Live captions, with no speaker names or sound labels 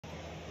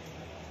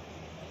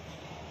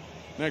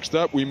Next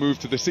up, we move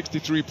to the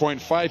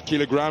 63.5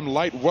 kilogram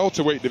light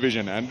welterweight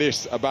division, and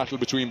this a battle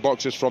between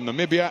boxers from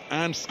Namibia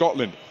and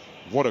Scotland.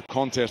 What a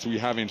contest we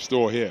have in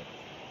store here.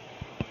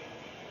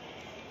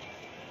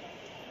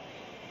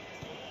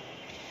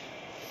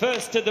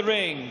 First to the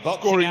ring,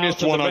 scoring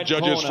this one are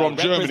judges from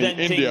Germany,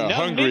 India, Namibia,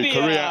 Hungary,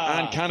 Korea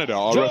and Canada.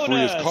 Our Jonas,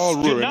 referee is Carl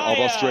Ruin of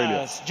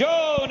Australia.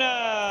 Jonas!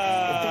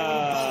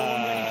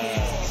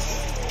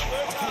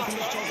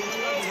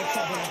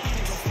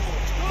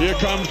 Here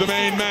comes the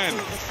main man,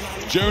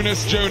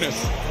 Jonas.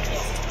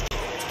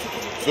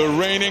 The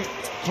reigning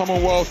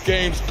Commonwealth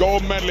Games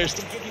gold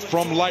medalist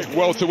from light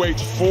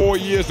welterweight 4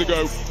 years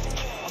ago.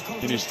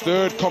 In his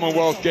third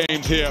Commonwealth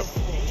Games here,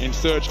 in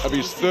search of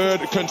his third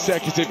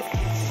consecutive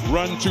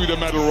run to the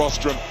medal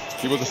rostrum.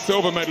 He was a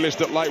silver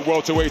medalist at light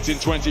welterweight in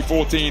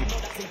 2014.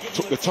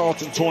 Took the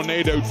Tartan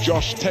Tornado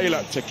Josh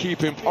Taylor to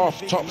keep him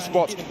off top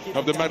spot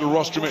of the medal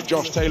rostrum at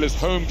Josh Taylor's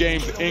home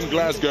games in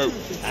Glasgow.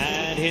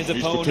 And his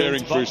He's opponent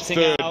preparing for his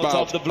third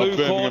bout of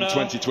Birmingham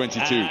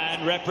 2022.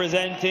 And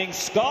representing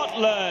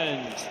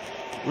Scotland,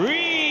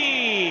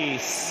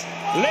 Reese,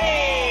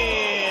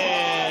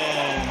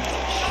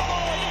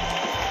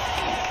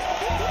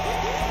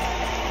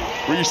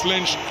 Reese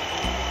Lynch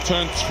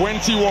turned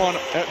 21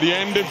 at the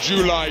end of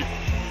July.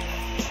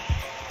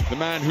 The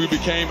man who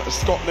became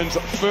Scotland's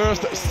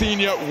first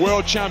senior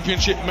world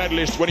championship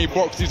medalist when he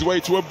boxed his way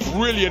to a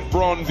brilliant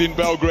bronze in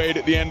Belgrade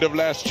at the end of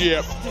last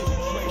year.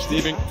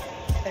 Receiving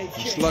a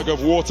slug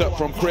of water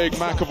from Craig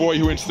McAvoy,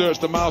 who inserts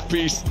the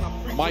mouthpiece.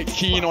 Mike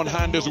Keane on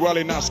hand as well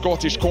in that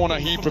Scottish corner.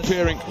 He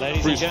preparing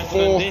for his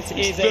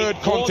third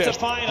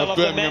contest of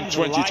Birmingham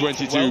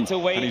 2022,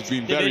 and he's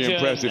been very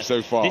impressive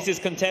so far. This is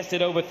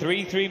contested over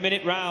 3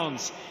 3-minute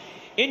rounds.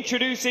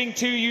 Introducing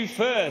to you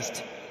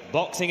first,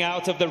 boxing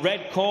out of the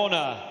red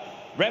corner,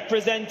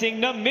 representing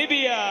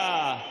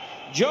Namibia,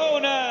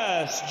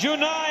 Jonas.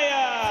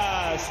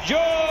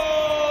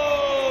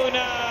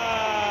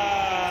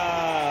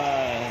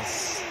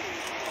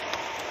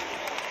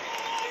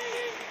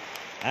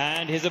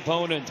 And his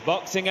opponent,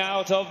 boxing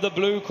out of the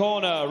blue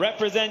corner,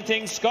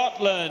 representing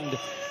Scotland,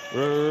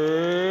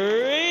 Reese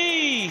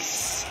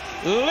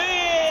Lynch.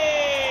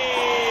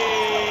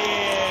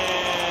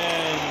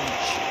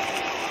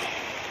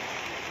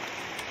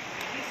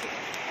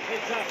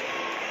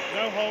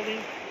 No holding,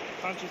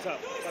 punches up,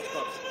 touch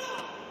box.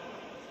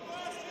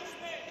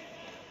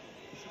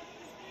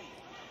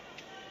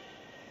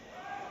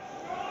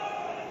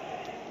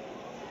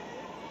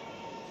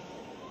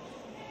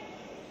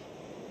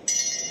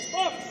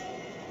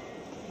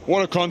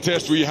 What a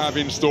contest we have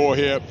in store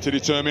here to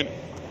determine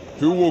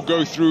who will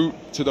go through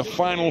to the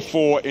final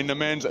four in the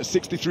men's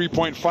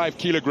 63.5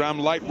 kilogram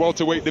light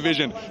welterweight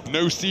division.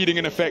 No seeding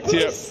in effect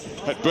here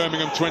at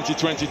Birmingham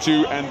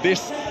 2022, and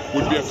this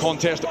would be a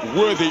contest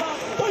worthy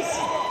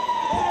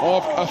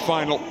of a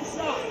final.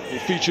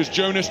 It features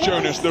Jonas,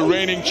 the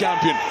reigning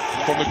champion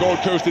from the Gold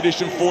Coast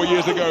edition 4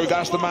 years ago.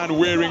 That's the man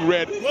wearing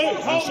red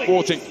and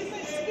sporting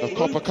a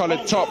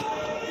copper-coloured top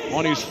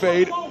on his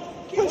fade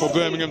for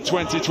Birmingham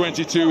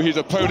 2022. His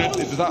opponent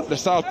is the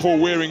southpaw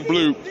wearing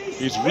blue.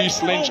 Is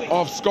Reese Lynch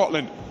of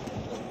Scotland.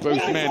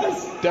 Both men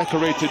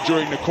decorated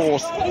during the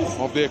course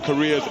of their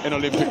careers in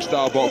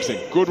Olympic-style boxing.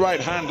 Good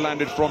right hand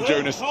landed from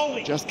Jonas,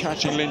 just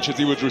catching Lynch as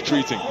he was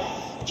retreating.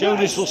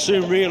 Jonas will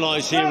soon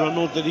realise here,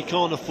 Ronald, that he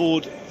can't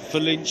afford for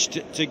Lynch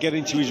to get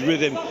into his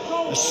rhythm.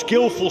 A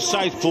skillful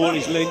southpaw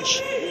is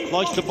Lynch.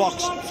 Likes to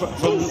box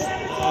from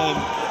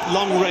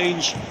long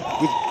range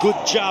with good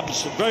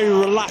jabs, very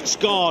relaxed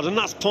guard, and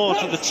that's part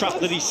of the trap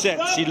that he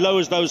sets. He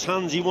lowers those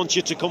hands, he wants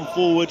you to come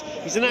forward.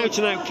 He's an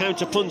out-and-out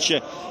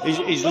counter-puncher,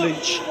 is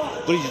Lynch,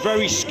 but he's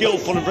very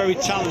skillful and very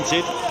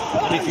talented.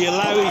 And if he's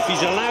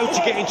allowed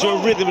to get into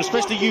a rhythm,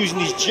 especially using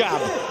his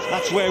jab,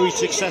 that's where his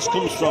success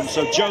comes from.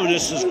 So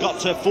Jonas has got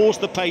to force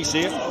the pace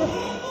here.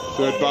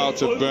 Third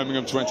bout of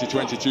Birmingham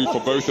 2022 for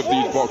both of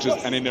these boxers,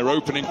 and in their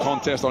opening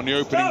contest on the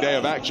opening day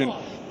of action,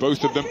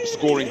 both of them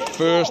scoring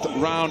first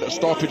round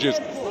stoppages,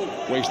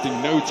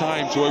 wasting no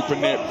time to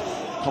open their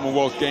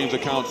Commonwealth Games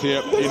accounts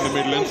here in the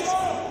Midlands.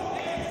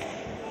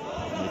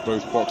 And they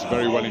both boxed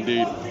very well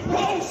indeed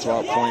to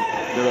outpoint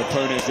their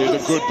opponents. Here's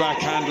a good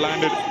backhand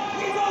landed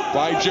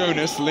by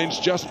Jonas. Lynch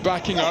just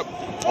backing up,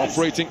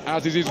 operating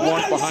as is his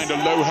wont behind a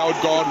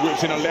low-held guard,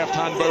 whips in a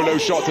left-hand bolo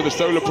shot to the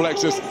solar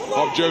plexus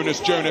of Jonas,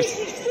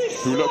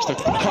 who looks to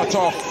cut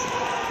off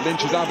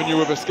Lynch's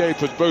avenue of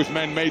escape as both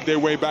men made their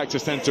way back to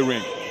centre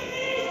ring.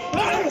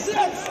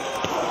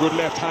 Good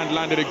left hand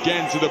landed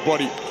again to the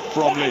body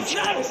from Lynch.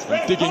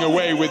 And digging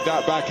away with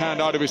that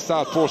backhand out of his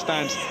southpaw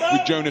stance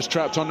with Jonas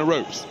trapped on the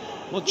ropes.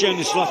 What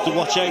Jonas will have to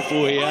watch out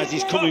for here as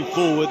he's coming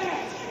forward.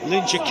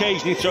 Lynch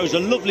occasionally throws a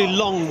lovely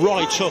long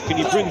right hook and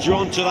he brings you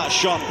onto that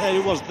shot. There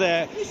it was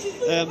there,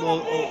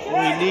 or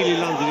he nearly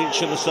landed it,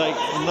 should I say,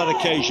 on that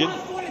occasion.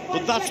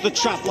 But that's the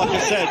trap, like I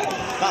said.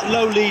 That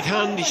low lead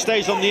hand, he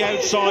stays on the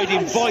outside,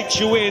 invites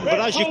you in, but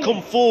as you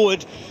come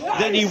forward,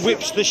 then he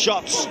whips the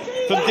shots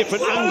from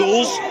different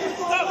angles.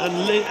 And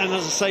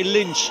as I say,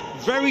 Lynch,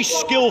 very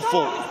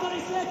skillful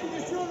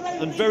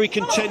and very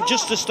content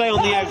just to stay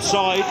on the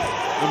outside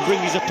and bring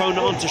his opponent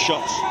onto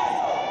shots.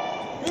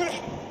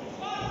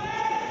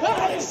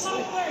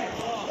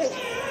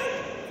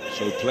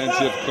 So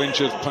plenty of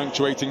clinches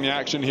punctuating the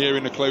action here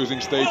in the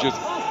closing stages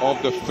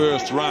of the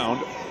first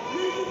round.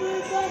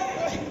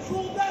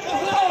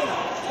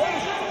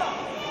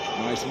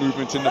 Nice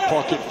movement in the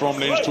pocket from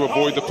Lynch to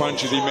avoid the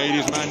punches. He made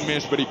his man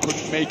miss, but he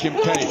couldn't make him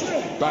pay.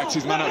 Backs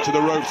his man up to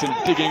the ropes and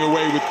digging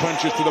away with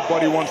punches to the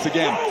body once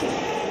again.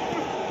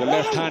 The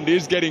left hand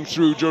is getting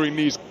through during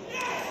these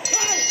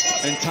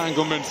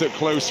entanglements at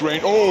close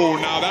range. Oh,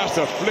 now that's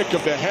a flick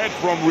of the head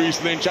from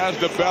Reese Lynch as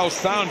the bell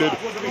sounded.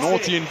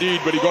 Naughty indeed,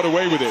 but he got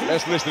away with it.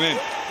 Let's listen in.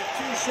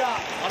 Too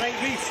sharp. All right,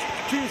 Reese.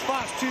 Too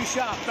fast, too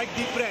sharp. Big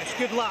deep breaths.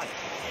 Good lad.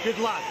 Good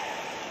lad.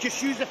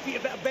 Just use the feet a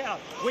bit better.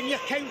 When you're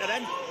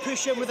countering,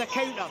 push in with a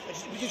counter.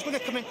 He's going to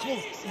come in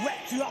close. Whip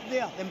you up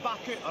there, then back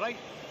out, all right?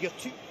 You're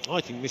too...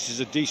 I think this is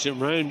a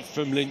decent round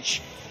from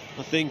Lynch.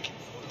 I think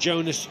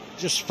Jonas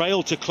just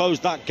failed to close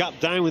that gap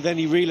down with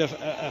any real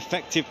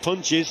effective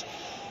punches.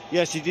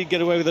 Yes, he did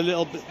get away with a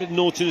little bit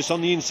naughtiness on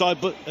the inside,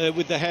 but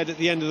with the head at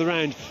the end of the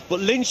round. But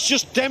Lynch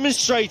just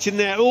demonstrating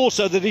there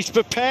also that he's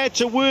prepared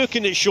to work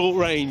in at short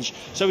range.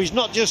 So he's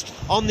not just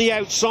on the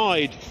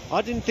outside.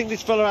 I didn't think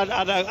this fella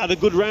had a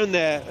good round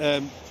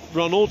there,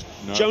 Ronald.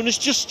 No. Jonas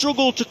just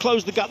struggled to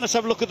close the gap. Let's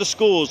have a look at the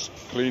scores.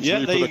 Clean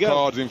sweep for the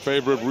cards in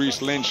favour of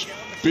Reese Lynch.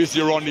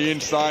 Busier on the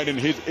inside, and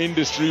his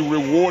industry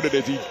rewarded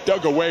as he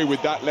dug away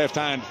with that left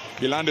hand.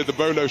 He landed the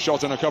bolo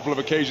shot on a couple of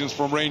occasions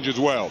from range as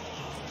well.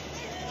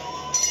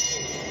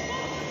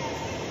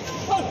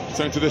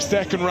 So into the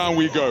second round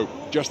we go,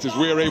 just as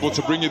we're able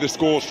to bring you the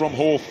scores from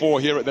Hall 4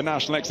 here at the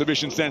National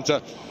Exhibition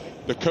Centre.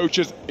 The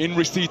coaches in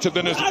receipt of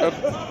them as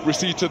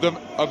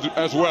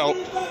well,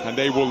 and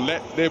they will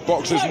let their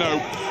boxers know.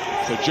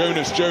 So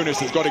Jonas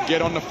has got to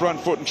get on the front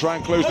foot and try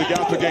and close the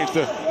gap against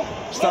the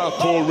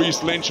southpaw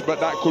Reese Lynch, but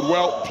that could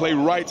well play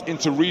right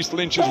into Reese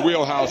Lynch's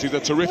wheelhouse. He's a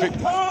terrific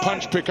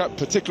punch pickup,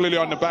 particularly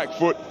on the back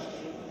foot.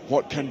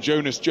 What can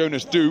Jonas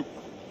do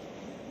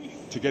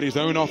to get his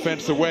own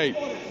offense away?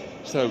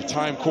 So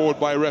time called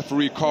by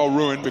referee Carl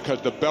Ruin, because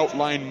the belt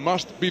line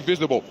must be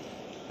visible.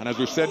 And as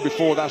we've said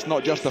before, that's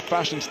not just a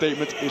fashion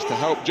statement, it's to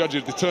help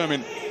judges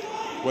determine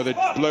whether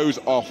blows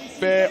are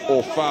fair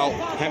or foul,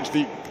 hence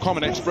the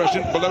common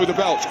expression below the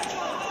belt.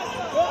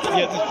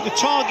 Yeah, the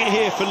target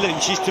here for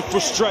Lynch is to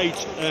frustrate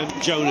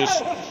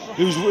Jonas,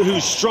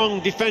 who's strong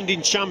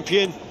defending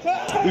champion,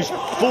 who's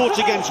fought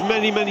against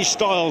many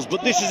styles,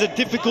 but this is a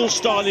difficult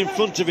style in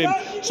front of him.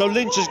 So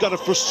Lynch has got to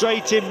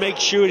frustrate him, make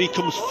sure he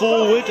comes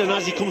forward, and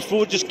as he comes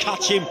forward, just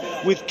catch him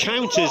with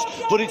counters.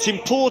 But it's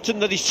important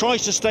that he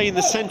tries to stay in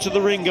the centre of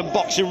the ring and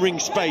boxing ring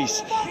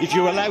space. If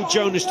you allow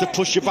Jonas to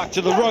push you back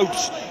to the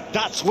ropes,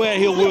 that's where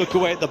he'll work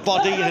away at the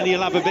body and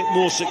he'll have a bit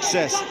more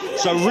success.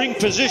 So ring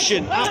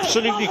position,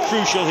 absolutely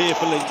crucial here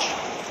for Lynch.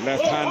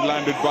 Left hand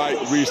landed by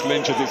Reese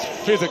Lynch as it's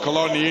physical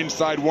on the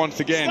inside once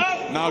again.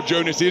 Now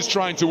Jonas is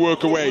trying to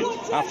work away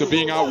after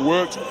being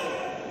outworked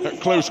at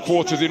close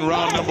quarters in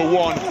round number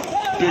 1.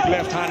 Big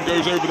left hand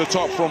goes over the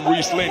top from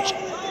Reese Lynch.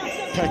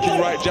 Pecking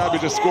right jab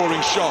is a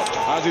scoring shot,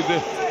 as is the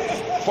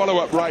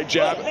follow-up right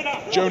jab.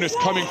 Jonas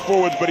coming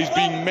forward, but he's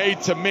being made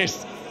to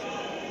miss.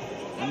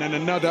 And then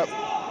another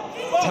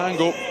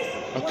tangle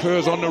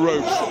occurs on the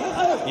ropes.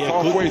 Yeah,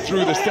 halfway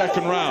through the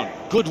second round.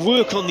 Good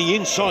work on the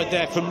inside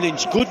there from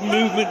Lynch. Good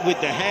movement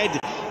with the head.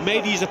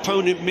 Made his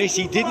opponent miss.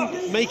 He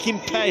didn't make him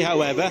pay,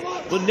 however,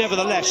 but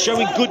nevertheless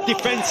showing good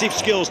defensive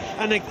skills.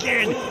 And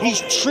again,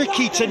 he's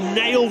tricky to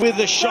nail with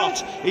the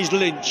shot, is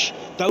Lynch.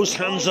 Those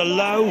hands are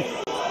low,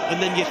 and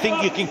then you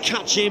think you can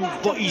catch him,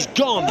 but he's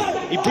gone.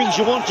 He brings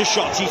you onto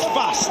shots. He's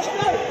fast,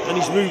 and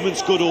his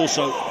movement's good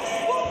also.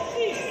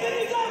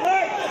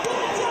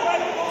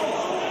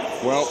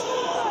 Well,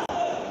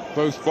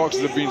 both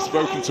boxers have been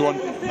spoken to on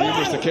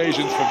numerous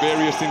occasions for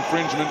various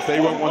infringements. They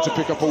won't want to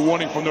pick up a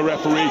warning from the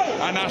referee.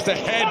 And that's a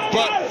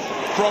headbutt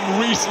from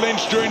Reese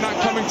Lynch during that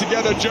coming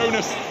together.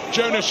 Jonas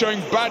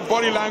showing bad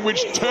body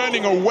language,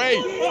 turning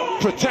away.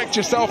 Protect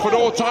yourself at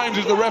all times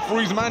is the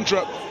referee's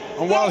mantra.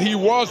 And while he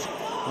was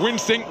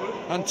wincing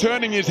and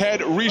turning his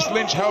head, Reese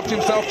Lynch helped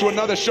himself to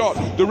another shot.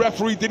 The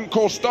referee didn't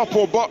call stop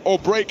or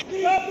break.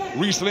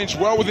 Reese Lynch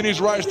well within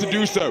his rights to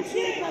do so.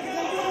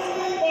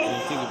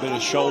 I think a bit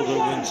of shoulder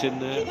went in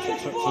there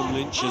from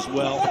Lynch as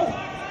well,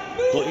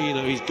 but you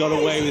know, he's got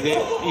away with it.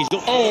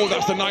 Oh,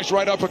 that's a nice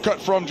right uppercut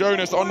from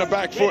Jonas on the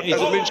back foot as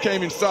Lynch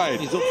came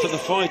inside. He's up to the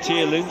fight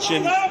here, Lynch,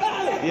 and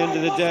at the end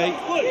of the day,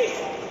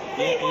 yeah,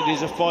 it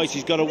is a fight.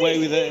 He's got away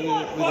with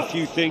a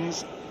few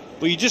things,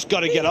 but you just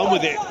got to get on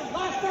with it,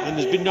 and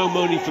there's been no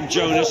moaning from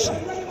Jonas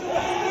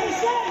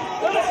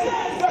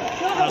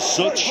as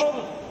such.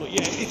 But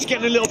yeah, it's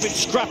getting a little bit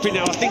scrappy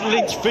now. I think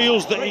Lynch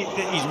feels that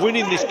he's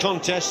winning this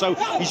contest, so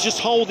he's just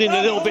holding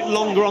a little bit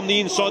longer on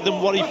the inside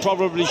than what he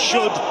probably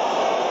should.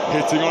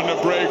 Hitting on the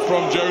break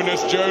from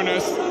Jonas.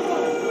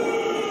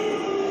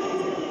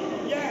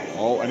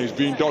 Oh, and he's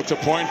being docked a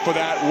point for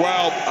that.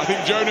 Well, I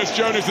think Jonas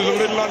is a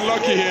little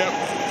unlucky here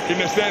in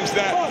the sense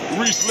that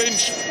Reese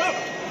Lynch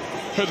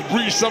has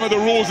breached some of the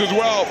rules as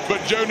well,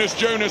 but Jonas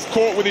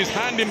caught with his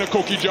hand in the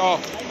cookie jar.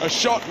 A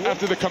shot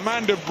after the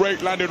command of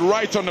break landed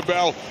right on the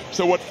bell,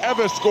 so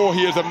whatever score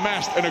he has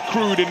amassed and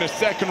accrued in the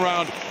second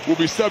round will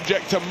be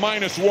subject to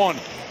 -1.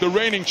 The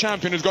reigning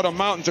champion has got a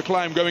mountain to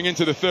climb going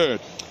into the third.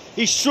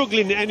 He's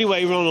struggling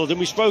anyway, Ronald, and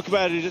we spoke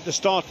about it at the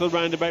start of the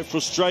round about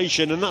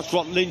frustration, and that's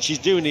what Lynch is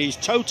doing here. He's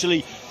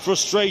totally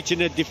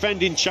frustrating a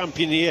defending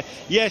champion here.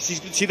 Yes,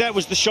 see, that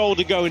was the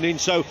shoulder going in,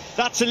 so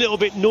that's a little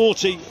bit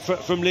naughty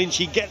from Lynch.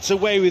 He gets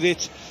away with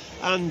it,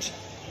 and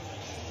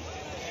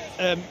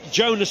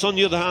Jonas, on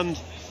the other hand,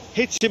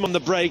 hits him on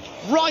the break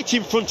right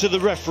in front of the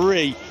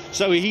referee,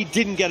 so he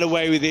didn't get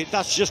away with it.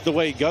 That's just the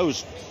way it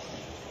goes.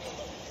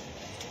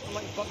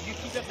 But you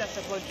keep your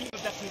discipline, keep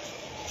your distance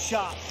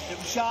sharp. It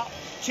was sharp.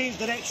 Change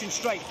direction,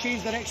 strike,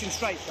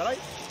 all right?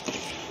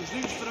 There's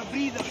room for a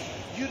breather.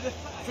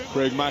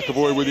 Craig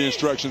McAvoy with the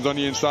instructions on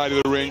the inside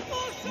of the ring.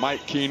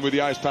 Mike Keane with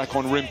the ice pack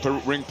on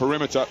ring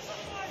perimeter.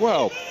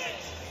 Well,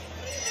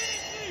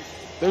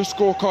 those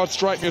scorecards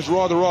strike me as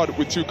rather odd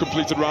with 2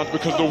 completed rounds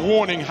because the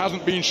warning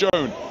hasn't been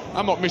shown.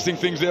 I'm not missing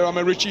things there. I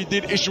mean, Richie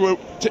did issue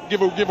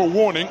give a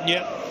warning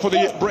for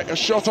a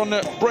shot on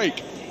the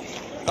break.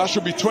 That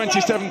should be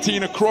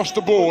 2017 across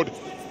the board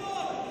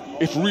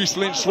if Reese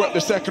Lynch swept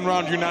the second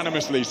round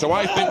unanimously. So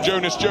I think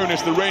Jonas,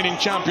 the reigning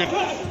champion,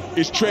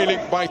 is trailing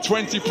by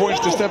 20 points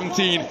to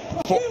 17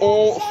 for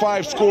all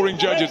 5 scoring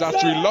judges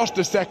after he lost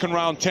the second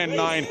round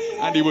 10-9,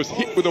 and he was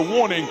hit with a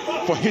warning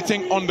for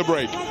hitting on the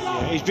break.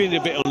 Yeah, he's been a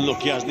bit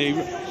unlucky, hasn't he?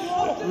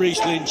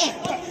 Reese Lynch,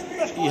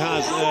 he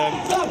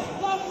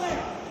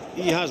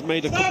has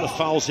made a couple of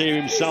fouls here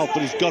himself,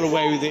 but he's got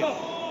away with it,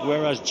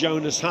 whereas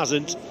Jonas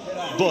hasn't.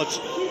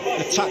 But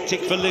the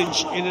tactic for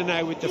Lynch, in and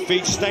out with the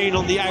feet, staying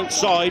on the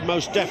outside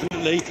most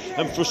definitely,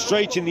 and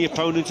frustrating the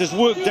opponent, has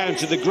worked down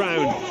to the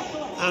ground.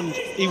 And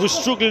he was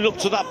struggling up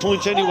to that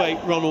point anyway,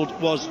 Ronald,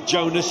 was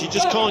Jonas. He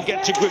just can't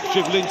get to grips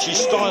with Lynch's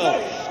style.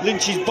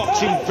 Lynch is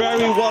boxing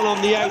very well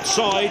on the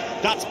outside.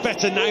 That's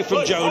better now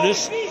from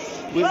Jonas,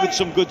 with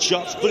some good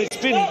shots. But it's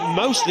been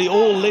mostly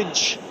all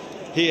Lynch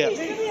here.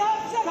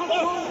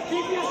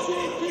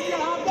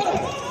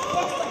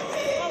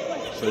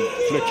 So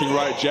flicking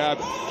right jab,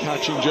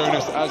 catching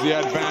Jonas as he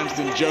advanced,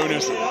 and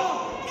Jonas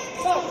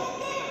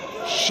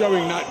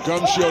showing that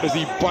gun shield as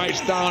he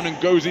bites down and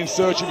goes in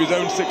search of his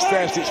own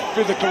success. It's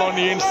physical on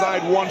the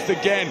inside once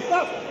again.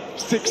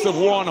 6 of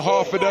one,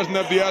 half a dozen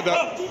of the other.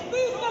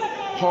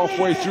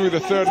 Halfway through the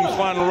third and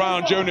final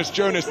round, Jonas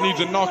needs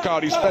a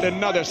knockout. He's fed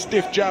another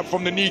stiff jab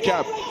from the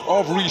kneecap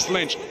of Reese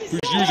Lynch, who's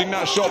using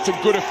that shot to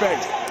good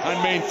effect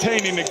and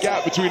maintaining the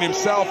gap between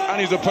himself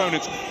and his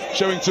opponents,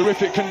 showing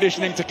terrific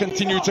conditioning to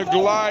continue to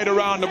glide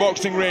around the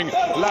boxing ring,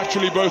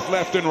 laterally both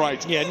left and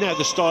right. Yeah, now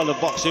the style of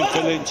boxing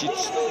for Lynch,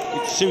 it's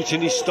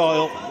suiting his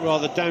style,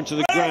 rather down to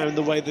the ground,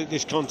 the way that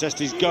this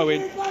contest is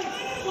going.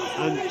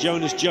 And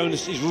Jonas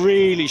is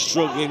really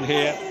struggling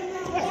here.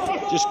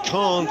 Just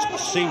can't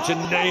seem to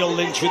nail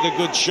Lynch with a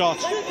good shot.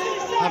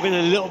 Having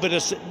a little bit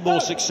of more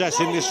success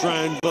in this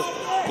round, but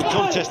the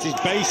contest is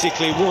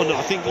basically won.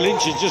 I think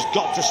Lynch has just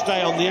got to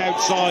stay on the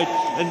outside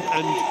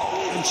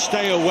and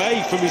stay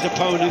away from his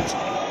opponent.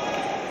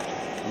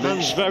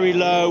 Hands very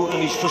low,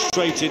 and he's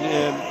frustrating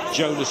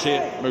Jonas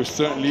here. Most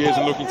certainly is,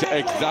 and looking to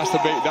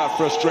exacerbate that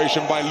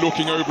frustration by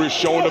looking over his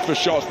shoulder for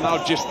shots, now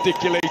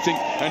gesticulating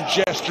and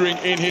gesturing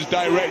in his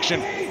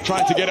direction,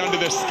 trying to get under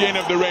the skin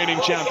of the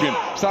reigning champion.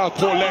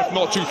 Southpaw left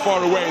not too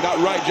far away. That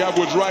right jab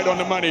was right on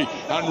the money,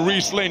 and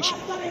Reese Lynch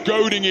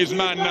goading his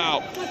man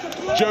now.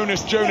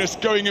 Jonas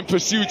going in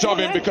pursuit of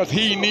him because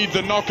he needs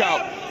a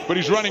knockout, but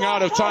he's running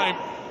out of time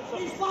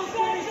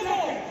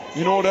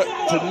in order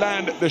to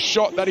land the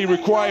shot that he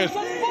requires.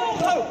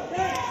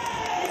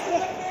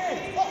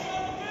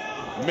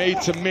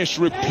 Made to miss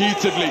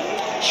repeatedly,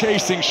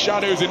 chasing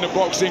shadows in the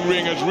boxing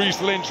ring as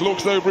Reese Lynch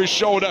looks over his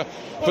shoulder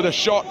for the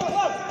shot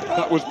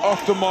that was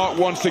off the mark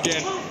once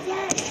again.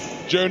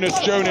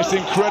 Jonas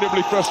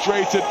incredibly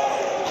frustrated.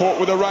 Caught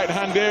with the right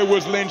hand there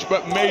was Lynch,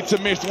 but made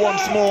to miss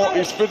once more.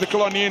 He's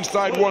physical on the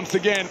inside once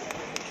again.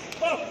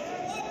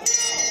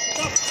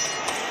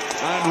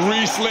 And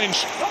Reese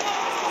Lynch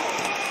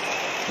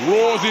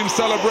roars in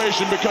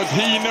celebration because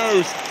he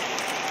knows,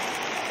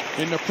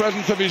 in the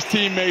presence of his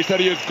teammates, that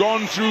he has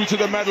gone through to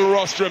the medal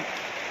rostrum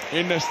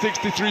in the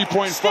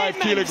 63.5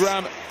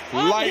 kilogram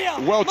light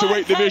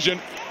welterweight division.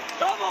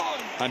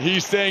 And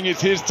he's saying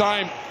it's his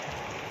time.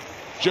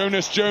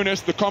 Jonas,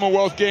 the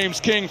Commonwealth Games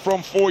king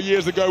from 4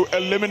 years ago,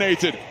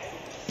 eliminated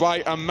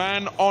by a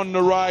man on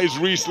the rise,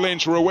 Reese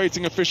Lynch. We're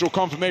awaiting official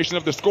confirmation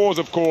of the scores,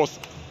 of course.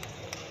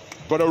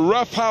 But a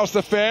rough house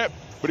affair.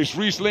 But it's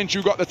Reese Lynch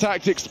who got the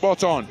tactics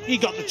spot on. He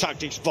got the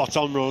tactics spot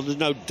on, Ron. There's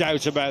no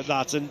doubt about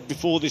that. And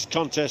before this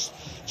contest,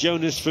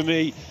 Jonas, for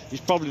me,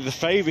 is probably the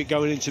favourite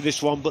going into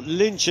this one. But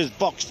Lynch has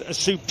boxed a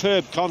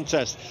superb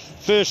contest.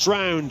 First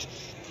round,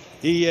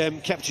 he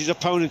kept his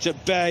opponent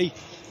at bay,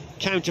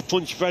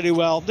 counter-punched very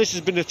well. This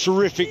has been a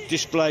terrific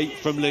display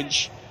from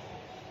Lynch.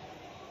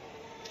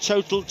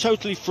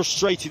 Totally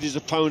frustrated his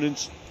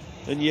opponent.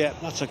 And yeah,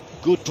 that's a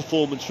good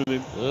performance from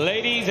him.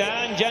 Ladies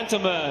and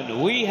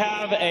gentlemen, we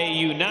have a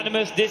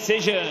unanimous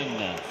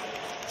decision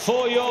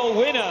for your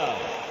winner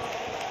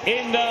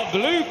in the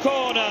blue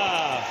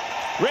corner,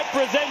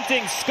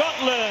 representing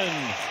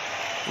Scotland,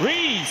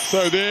 Reese.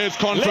 So there's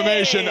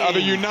confirmation Lynch of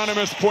a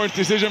unanimous point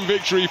decision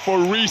victory for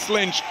Reese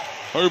Lynch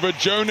over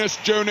Jonas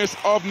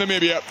of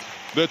Namibia.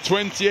 The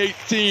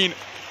 2018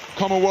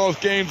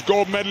 Commonwealth Games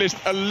gold medalist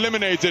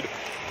eliminated.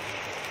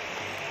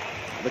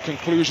 The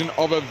conclusion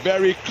of a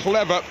very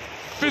clever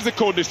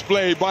physical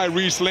display by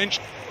Reese Lynch.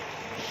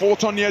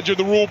 Fought on the edge of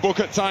the rule book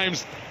at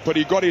times, but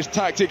he got his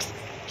tactics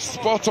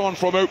spot on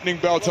from opening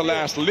bell to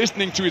last,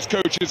 listening to his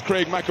coaches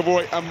Craig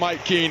McAvoy and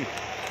Mike Keane,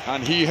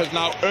 and he has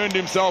now earned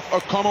himself a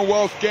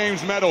Commonwealth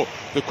Games medal.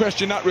 The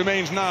question that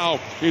remains now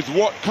is,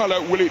 what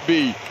colour will it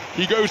be?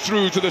 He goes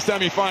through to the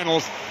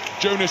semi-finals.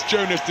 Jonas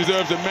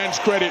deserves immense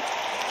credit.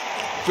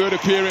 Third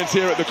appearance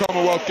here at the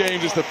Commonwealth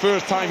Games. It's the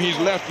first time he's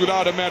left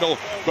without a medal,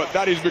 but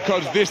that is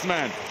because this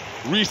man,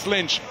 Reese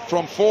Lynch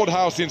from Ford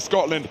House in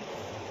Scotland,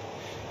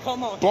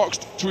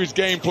 boxed to his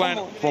game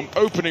plan from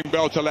opening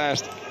bell to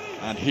last,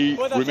 and he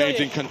remains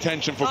in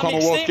contention for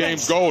Commonwealth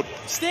Games gold.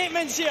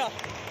 Statements here.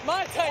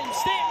 My time,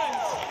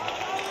 statements.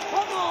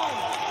 Come on.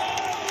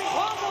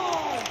 Come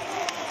on.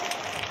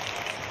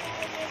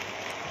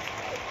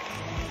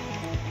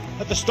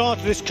 At the start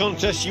of this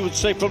contest, you would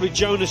say probably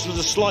Jonas was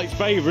a slight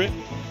favourite,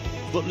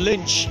 but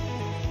Lynch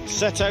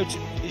set out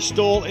his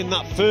stall in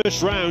that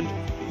first round.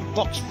 He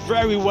boxed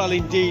very well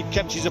indeed,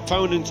 kept his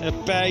opponent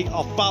at bay,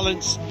 off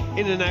balance,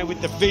 in and out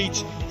with the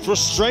feet,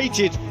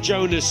 frustrated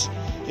Jonas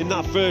in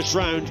that first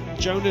round.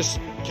 Jonas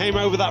came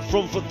over that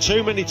front foot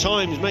too many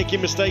times,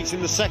 making mistakes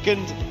in the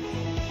second.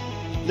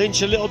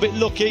 Lynch a little bit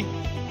lucky.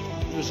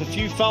 There was a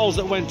few fouls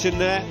that went in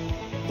there,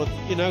 but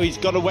you know, he's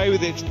got away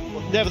with it.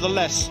 But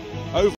nevertheless, over